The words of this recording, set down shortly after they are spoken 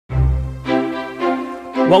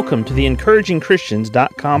Welcome to the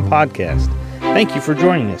encouragingchristians.com podcast. Thank you for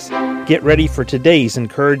joining us. Get ready for today's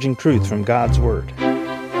encouraging truth from God's Word.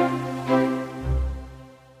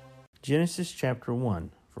 Genesis chapter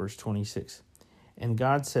 1, verse 26. And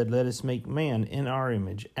God said, Let us make man in our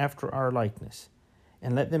image, after our likeness,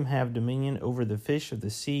 and let them have dominion over the fish of the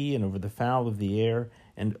sea, and over the fowl of the air,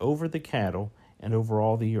 and over the cattle, and over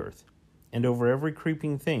all the earth, and over every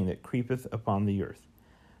creeping thing that creepeth upon the earth.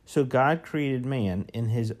 So God created man in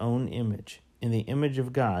his own image. In the image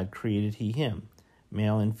of God created he him.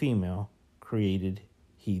 Male and female created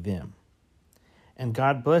he them. And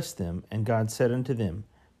God blessed them, and God said unto them,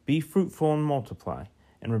 Be fruitful and multiply,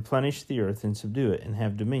 and replenish the earth, and subdue it, and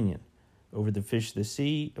have dominion over the fish of the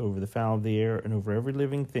sea, over the fowl of the air, and over every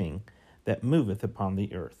living thing that moveth upon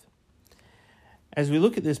the earth. As we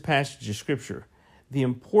look at this passage of Scripture, the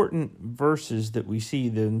important verses that we see,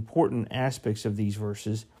 the important aspects of these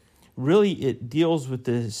verses, really it deals with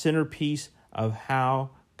the centerpiece of how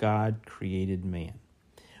God created man.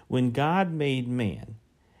 When God made man,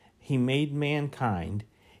 he made mankind,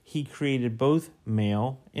 he created both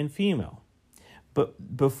male and female.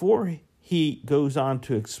 But before he goes on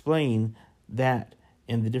to explain that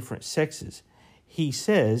in the different sexes, he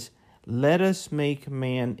says, Let us make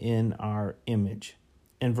man in our image.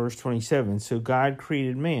 In verse 27, so God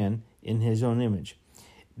created man in his own image.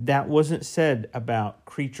 That wasn't said about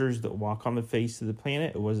creatures that walk on the face of the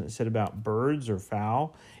planet. It wasn't said about birds or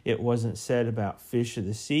fowl. It wasn't said about fish of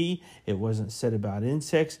the sea. It wasn't said about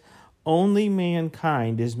insects. Only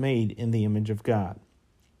mankind is made in the image of God.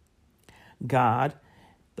 God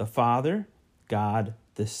the Father, God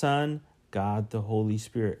the Son, God the Holy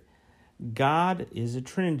Spirit. God is a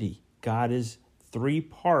Trinity. God is three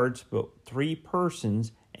parts, but three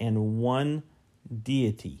persons and one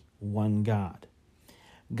deity, one God.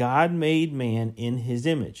 God made man in his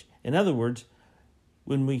image. In other words,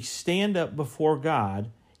 when we stand up before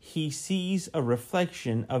God, he sees a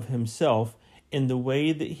reflection of himself in the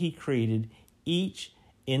way that he created each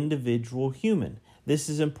individual human. This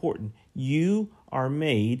is important. You are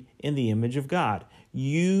made in the image of God.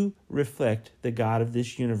 You reflect the God of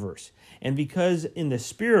this universe. And because in the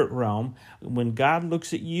spirit realm, when God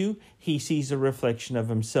looks at you, he sees a reflection of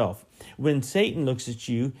himself. When Satan looks at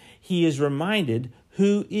you, he is reminded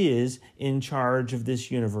who is in charge of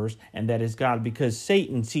this universe, and that is God, because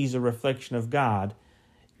Satan sees a reflection of God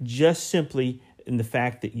just simply in the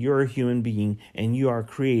fact that you're a human being and you are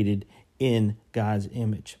created in God's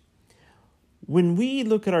image. When we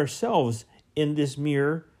look at ourselves in this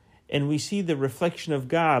mirror and we see the reflection of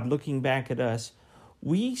God looking back at us,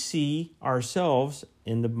 we see ourselves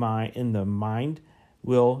in the mind,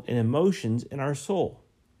 will, and emotions in our soul.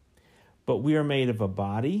 But we are made of a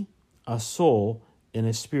body, a soul, and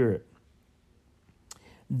a spirit.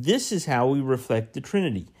 This is how we reflect the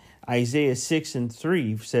Trinity. Isaiah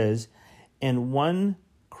 6:3 says, And one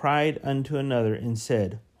cried unto another and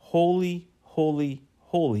said, Holy, holy,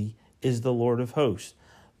 holy is the Lord of hosts.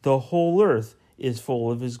 The whole earth is full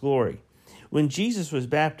of his glory. When Jesus was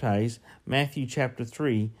baptized, Matthew chapter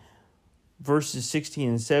 3, verses 16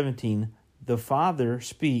 and 17, the Father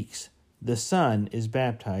speaks, the Son is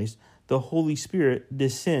baptized, the Holy Spirit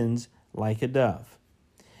descends like a dove.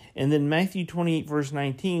 And then Matthew 28, verse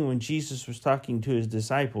 19, when Jesus was talking to his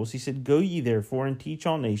disciples, he said, Go ye therefore and teach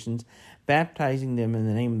all nations, baptizing them in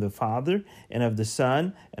the name of the Father, and of the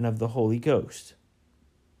Son, and of the Holy Ghost.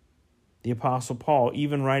 The Apostle Paul,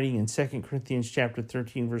 even writing in 2 Corinthians chapter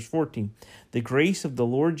 13, verse 14, The grace of the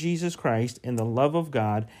Lord Jesus Christ, and the love of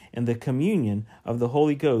God, and the communion of the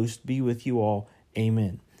Holy Ghost be with you all.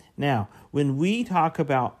 Amen. Now, when we talk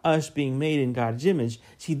about us being made in God's image,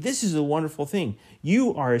 see, this is a wonderful thing.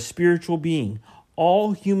 You are a spiritual being.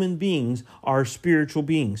 All human beings are spiritual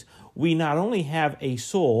beings. We not only have a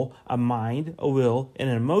soul, a mind, a will, and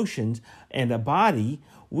emotions, and a body,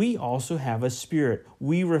 we also have a spirit.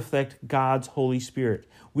 We reflect God's Holy Spirit.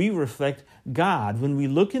 We reflect God. When we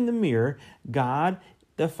look in the mirror, God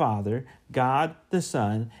the Father, God the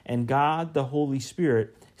Son, and God the Holy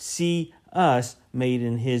Spirit see us made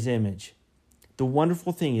in his image. The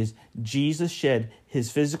wonderful thing is Jesus shed his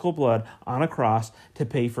physical blood on a cross to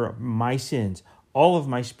pay for my sins, all of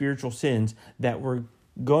my spiritual sins that were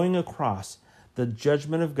going across the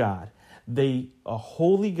judgment of God. A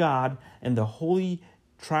holy God and the holy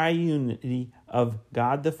triunity of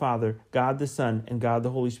God the Father, God the Son, and God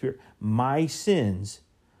the Holy Spirit. My sins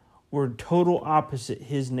were total opposite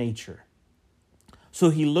his nature. So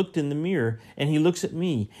he looked in the mirror and he looks at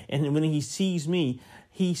me. And when he sees me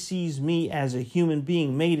as a human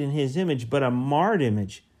being made in his image, but a marred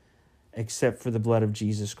image, except for the blood of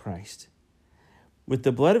Jesus Christ. With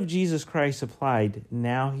the blood of Jesus Christ applied,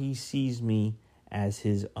 now he sees me as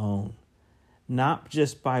his own. Not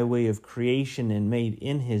just by way of creation and made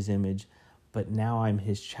in his image, but now I'm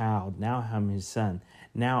his child. Now I'm his son.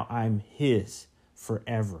 Now I'm his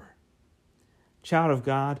forever. Child of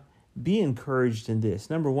God, be encouraged in this.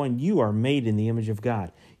 Number one, you are made in the image of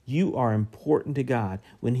God. You are important to God.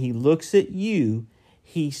 When he looks at you,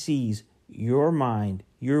 he sees your mind,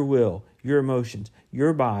 your will, your emotions,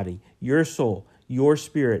 your body, your soul, your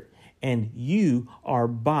spirit, and you are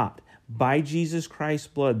bought by Jesus Christ's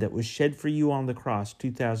blood that was shed for you on the cross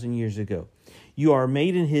 2,000 years ago. You are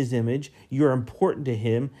made in his image, you are important to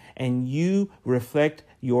him, and you reflect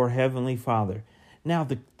your heavenly Father. Now,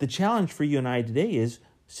 the challenge for you and I today is,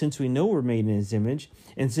 since we know we're made in his image,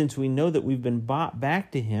 and since we know that we've been bought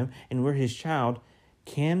back to him and we're his child,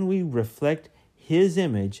 can we reflect his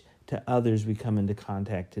image to others we come into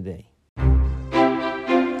contact today?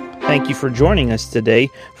 Thank you for joining us today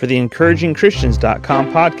for the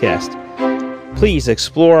EncouragingChristians.com podcast. Please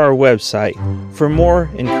explore our website for more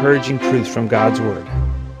encouraging truths from God's Word.